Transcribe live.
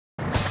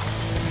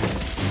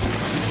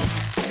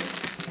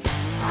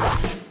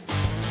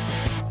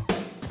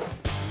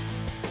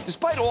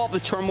Despite all the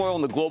turmoil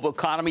in the global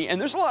economy, and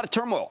there's a lot of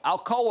turmoil,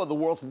 Alcoa, the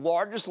world's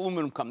largest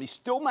aluminum company,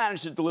 still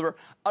managed to deliver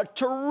a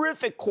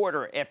terrific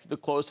quarter after the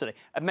close today.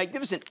 A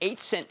magnificent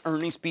 8-cent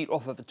earnings beat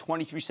off of a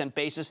 23-cent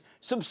basis,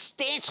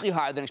 substantially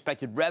higher than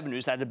expected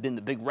revenues. That had been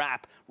the big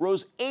wrap.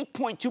 Rose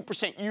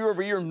 8.2% year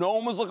over year. No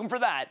one was looking for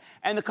that.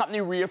 And the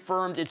company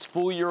reaffirmed its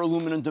full-year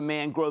aluminum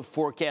demand growth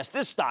forecast.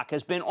 This stock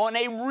has been on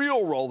a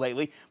real roll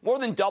lately, more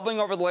than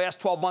doubling over the last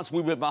 12 months.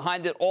 We've been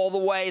behind it all the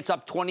way. It's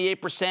up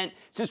 28%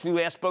 since we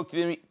last spoke to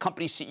the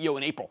company's CEO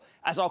in April,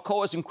 as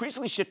Alcoa has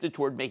increasingly shifted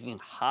toward making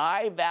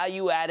high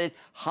value-added,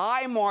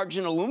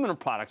 high-margin aluminum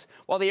products,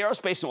 while the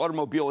aerospace and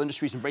automobile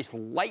industries embrace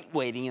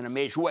lightweighting in a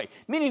major way,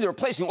 meaning they're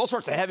replacing all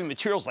sorts of heavy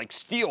materials like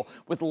steel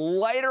with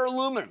lighter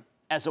aluminum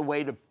as a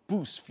way to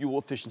boost fuel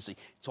efficiency.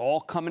 It's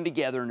all coming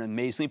together in an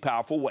amazingly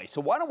powerful way.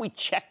 So why don't we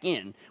check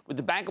in with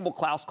the bankable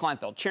Klaus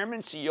Kleinfeld, Chairman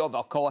and CEO of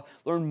Alcoa,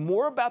 learn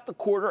more about the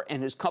quarter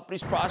and his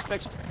company's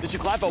prospects. Mr.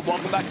 Kleinfeld,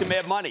 welcome back to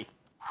Mad Money.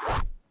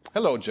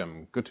 Hello,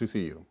 Jim. Good to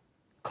see you.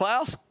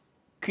 Klaus,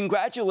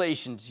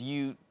 congratulations.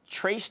 You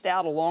traced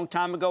out a long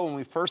time ago when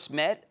we first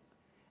met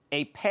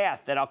a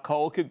path that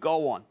Alcoa could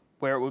go on,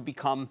 where it would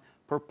become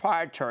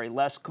proprietary,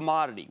 less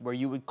commodity, where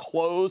you would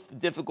close the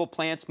difficult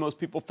plants most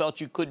people felt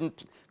you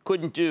couldn't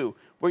do,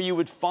 where you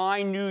would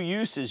find new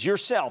uses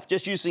yourself,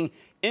 just using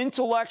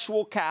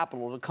intellectual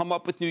capital to come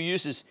up with new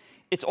uses.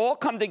 It's all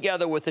come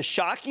together with a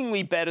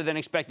shockingly better than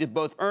expected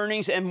both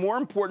earnings and, more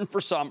important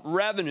for some,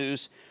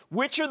 revenues.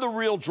 Which are the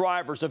real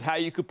drivers of how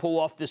you could pull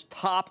off this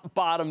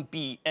top-bottom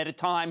beat at a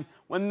time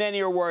when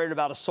many are worried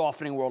about a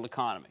softening world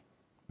economy?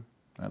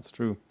 That's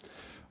true.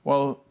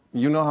 Well,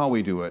 you know how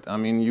we do it. I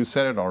mean, you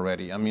said it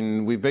already. I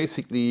mean, we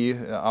basically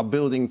are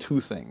building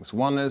two things.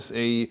 One is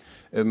a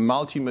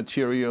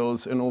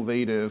multi-materials,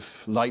 innovative,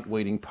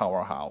 lightweighting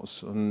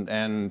powerhouse.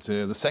 And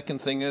the second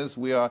thing is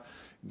we are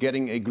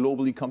getting a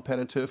globally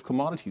competitive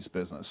commodities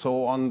business.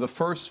 So on the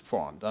first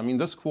front, I mean,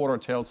 this quarter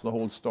tells the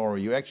whole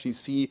story. You actually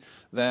see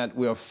that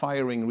we are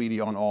firing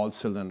really on all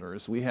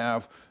cylinders. We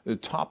have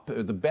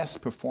the best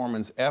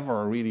performance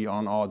ever really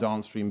on our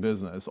downstream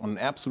business on an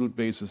absolute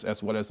basis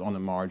as well as on a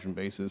margin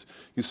basis.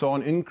 You saw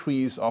an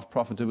increase of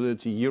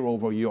profitability year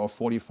over year of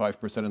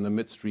 45% in the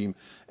midstream,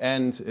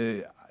 and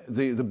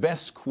the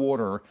best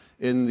quarter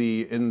in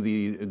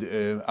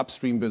the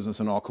upstream business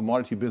and our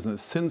commodity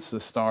business since the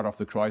start of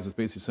the crisis,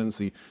 basically since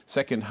the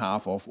second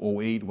half of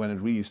 2008 when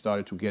it really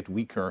started to get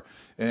weaker.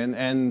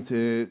 And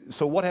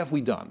so what have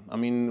we done? I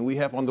mean, we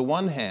have on the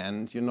one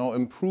hand,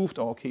 improved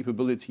our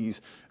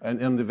capabilities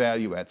and the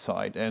value add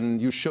side.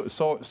 And you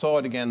saw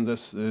it again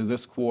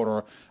this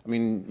quarter. I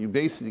mean, you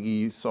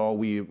basically saw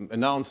we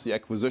announced the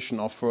acquisition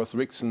of Firth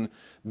Rixson,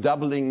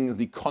 doubling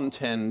the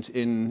content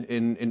in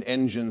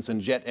engines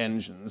and jet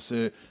engines.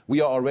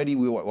 We already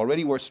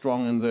were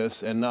strong in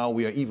this, and now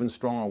we are even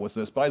stronger with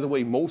this. By the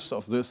way, most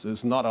of this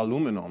is not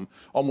aluminum.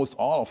 Almost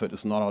all of it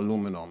is not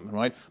aluminum,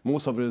 right?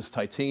 Most of it is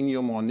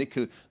titanium or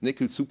nickel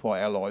super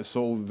alloys.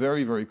 So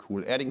very, very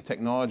cool. Adding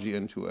technology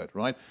into it,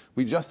 right?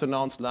 We just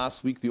announced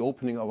last week the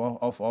opening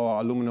of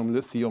our aluminum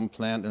lithium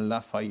plant in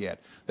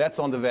Lafayette. That's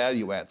on the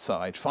value add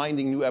side,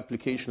 finding new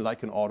application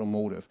like in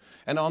automotive.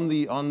 And on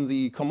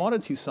the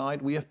commodity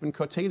side, we have been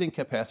curtailing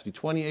capacity.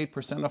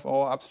 28% of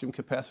our upstream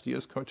capacity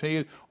is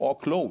curtailed or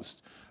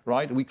closed,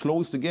 right? We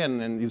closed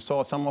again, and you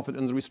saw some of it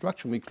in the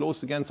restructuring. We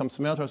closed again some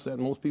smelters that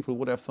most people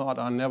would have thought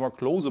are never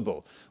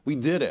closable. We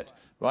did it,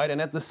 right? And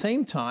at the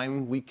same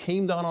time, we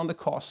came down on the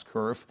cost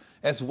curve,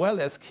 as well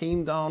as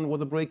came down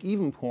with a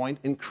break-even point,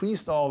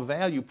 increased our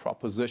value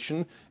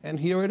proposition, and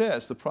here it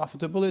is. The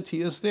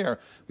profitability is there.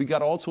 We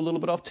got also a little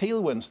bit of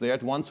tailwinds there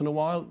once in a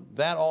while.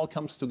 That all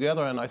comes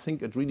together, and I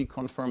think it really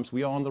confirms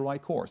we are on the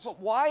right course. But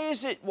why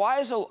is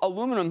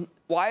aluminum,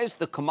 why is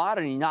the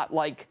commodity not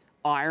like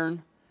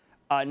iron,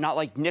 not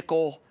like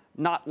nickel,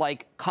 not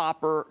like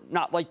copper,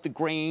 not like the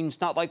grains,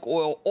 not like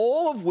oil,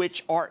 all of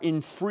which are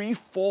in free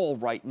fall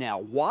right now?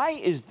 Why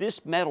is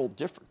this metal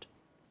different?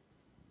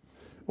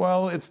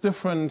 Well, it's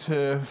different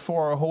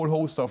for a whole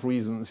host of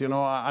reasons.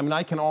 I mean,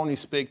 I can only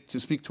speak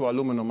to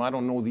aluminum. I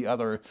don't know the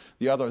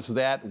others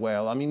that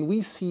well. I mean,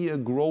 we see a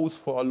growth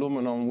for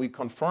aluminum. We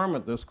confirm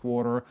it this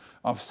quarter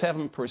of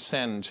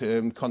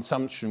 7%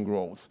 consumption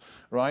growth,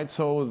 right?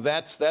 So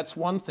that's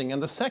one thing.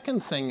 And the second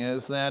thing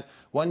is that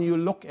when you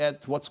look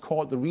at what's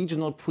called the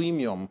regional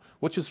premium,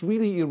 which is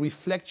really a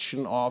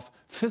reflection of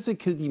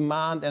physical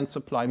demand and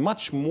supply,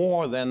 much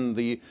more than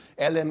the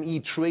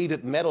LME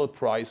traded metal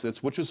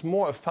prices, which is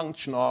more a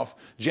function of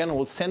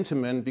general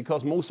sentiment,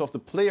 because most of the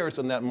players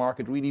in that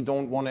market really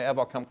don't want to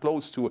ever come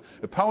close to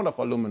a pound of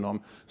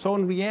aluminum. So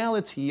in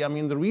reality, I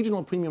mean, the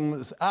regional premium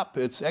is up.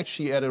 It's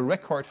actually at a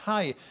record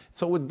high.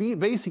 So it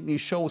basically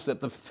shows that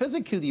the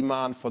physical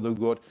demand for the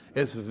good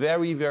is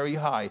very, very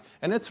high.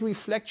 And it's a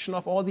reflection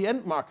of all the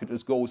end market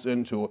it goes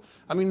into.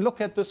 I mean,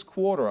 look at this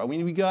quarter. I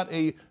mean, we got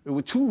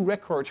two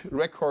record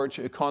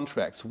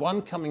contracts.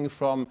 One coming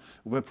from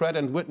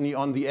Pratt & Whitney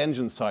on the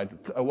engine side,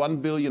 a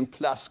 $1 billion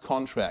plus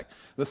contract.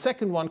 The second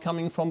second one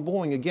coming from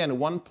Boeing, again, a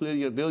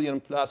 $1 billion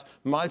plus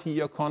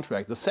multi-year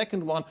contract. The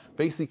second one,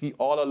 basically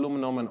all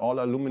aluminum and all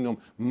aluminum,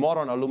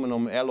 modern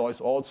aluminum alloys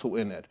also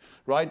in it,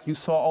 right? You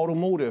saw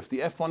automotive.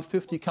 The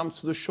F-150 comes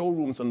to the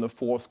showrooms in the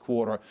fourth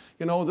quarter.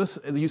 You know,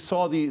 you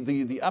saw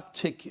the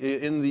uptick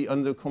in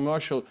the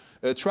commercial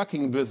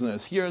trucking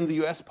business here in the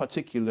U.S.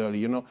 particularly.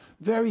 You know,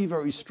 very,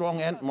 very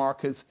strong end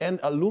markets, and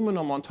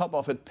aluminum on top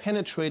of it,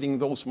 penetrating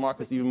those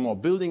markets even more.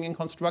 Building and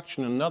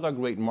construction, another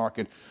great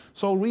market.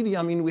 So really,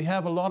 I mean, we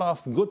have a lot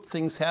of good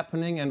things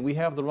happening, and we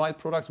have the right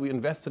products. We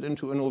invested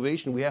into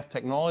innovation. We have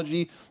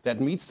technology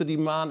that meets the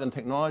demand and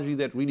technology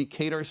that really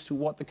caters to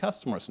what the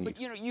customers need. But,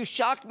 you know, you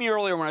shocked me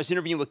earlier when I was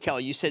interviewing with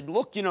Kelly. You said,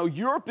 look, you know,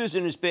 Europe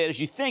isn't as bad as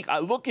you think. I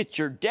look at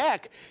your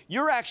deck.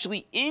 You're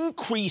actually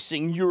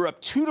increasing Europe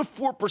 2 to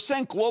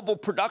 4% global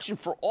production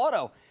for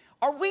auto.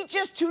 Are we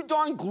just too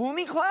darn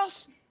gloomy,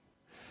 Klaus?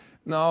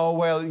 No,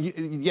 well,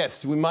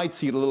 yes, we might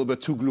see it a little bit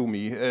too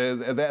gloomy.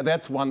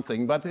 That's one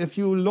thing. But if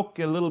you look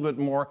a little bit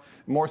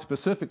more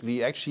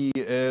specifically, actually,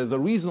 the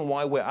reason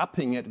why we're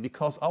upping it,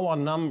 because our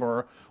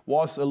number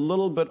was a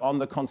little bit on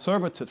the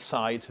conservative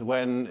side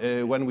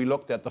when we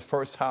looked at the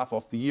first half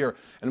of the year.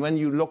 And when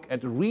you look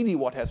at really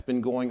what has been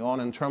going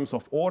on in terms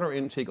of order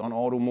intake on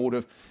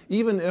automotive,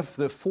 even if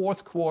the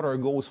fourth quarter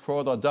goes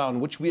further down,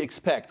 which we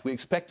expect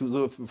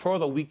the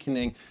further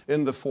weakening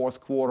in the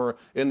fourth quarter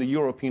in the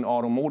European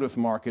automotive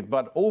market.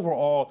 But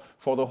overall,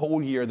 for the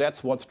whole year,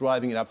 that's what's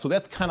driving it up. So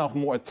that's kind of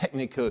more a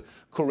technical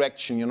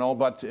correction, you know.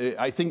 But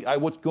I think I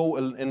would go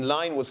in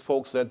line with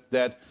folks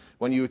that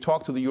when you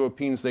talk to the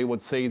Europeans, they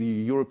would say the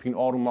European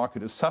auto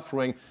market is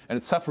suffering, and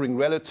it's suffering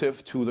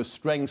relative to the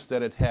strengths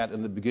that it had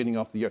in the beginning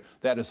of the year.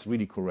 That is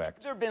really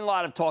correct. There have been a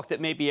lot of talk that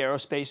maybe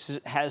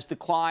aerospace has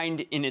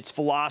declined in its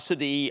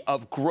velocity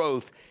of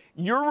growth.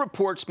 Your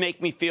reports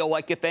make me feel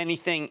like, if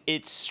anything,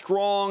 it's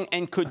strong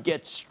and could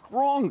get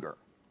stronger.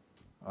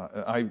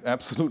 I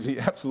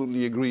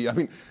absolutely agree. I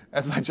mean,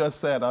 as I just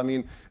said, I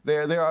mean,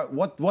 there are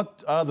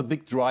what are the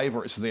big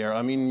drivers there?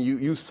 I mean,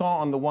 you saw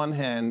on the one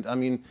hand, I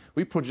mean,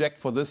 we project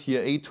for this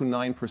year 8 to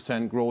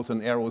 9% growth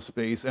in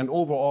aerospace, and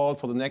overall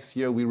for the next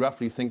year we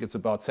roughly think it's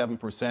about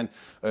 7%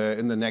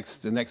 in the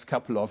next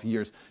couple of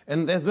years.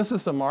 And this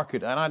is a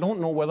market, and I don't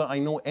know whether I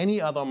know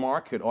any other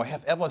market or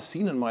have ever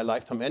seen in my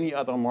lifetime any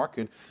other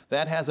market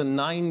that has a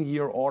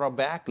 9-year order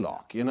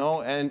backlog. You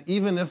know, and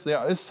even if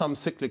there is some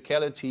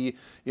cyclicality,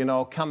 you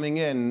know, coming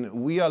in,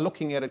 we are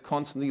looking at it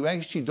constantly. We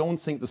actually don't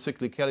think the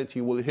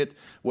cyclicality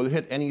will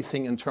hit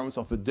anything in terms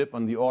of a dip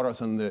on the orders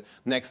in the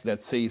next,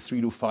 let's say,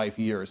 3 to 5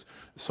 years.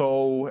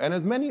 So,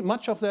 and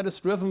much of that is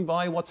driven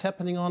by what's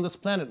happening on this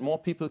planet. More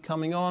people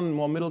coming on,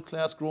 more middle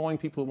class growing,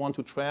 people want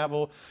to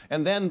travel.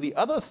 And then the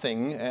other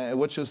thing,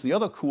 which is the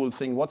other cool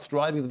thing, what's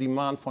driving the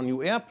demand for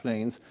new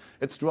airplanes?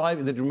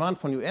 The demand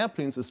for new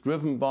airplanes is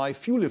driven by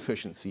fuel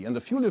efficiency, and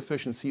the fuel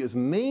efficiency is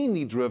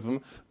mainly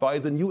driven by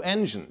the new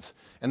engines.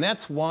 And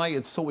that's why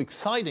it's so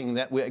exciting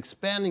that we're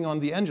expanding on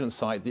the engine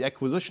side, the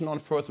acquisition on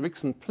Firth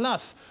Rixson,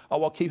 plus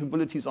our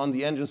capabilities on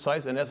the engine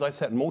side. And as I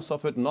said, most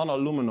of it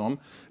non-aluminum,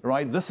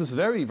 right? This is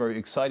very, very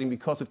exciting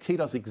because it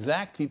caters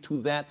exactly to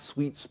that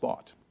sweet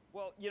spot.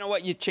 Well, you know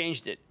what? You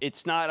changed it.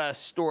 It's not a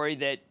story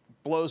that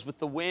blows with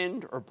the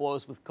wind or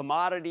blows with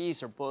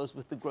commodities or blows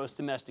with the gross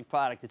domestic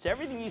product. It's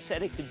everything you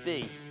said it could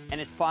be, and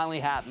it finally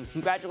happened.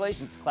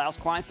 Congratulations to Klaus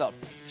Kleinfeld,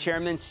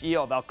 Chairman and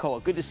CEO of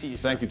Alcoa. Good to see you,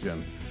 sir. Thank you,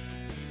 Jim.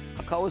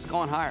 Alcoa's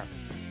gone higher.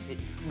 It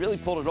really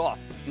pulled it off.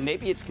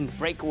 Maybe it can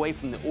break away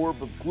from the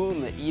orb of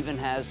gloom that even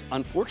has,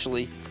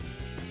 unfortunately,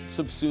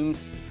 subsumed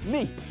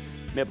me.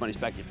 Mad Money's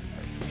back in.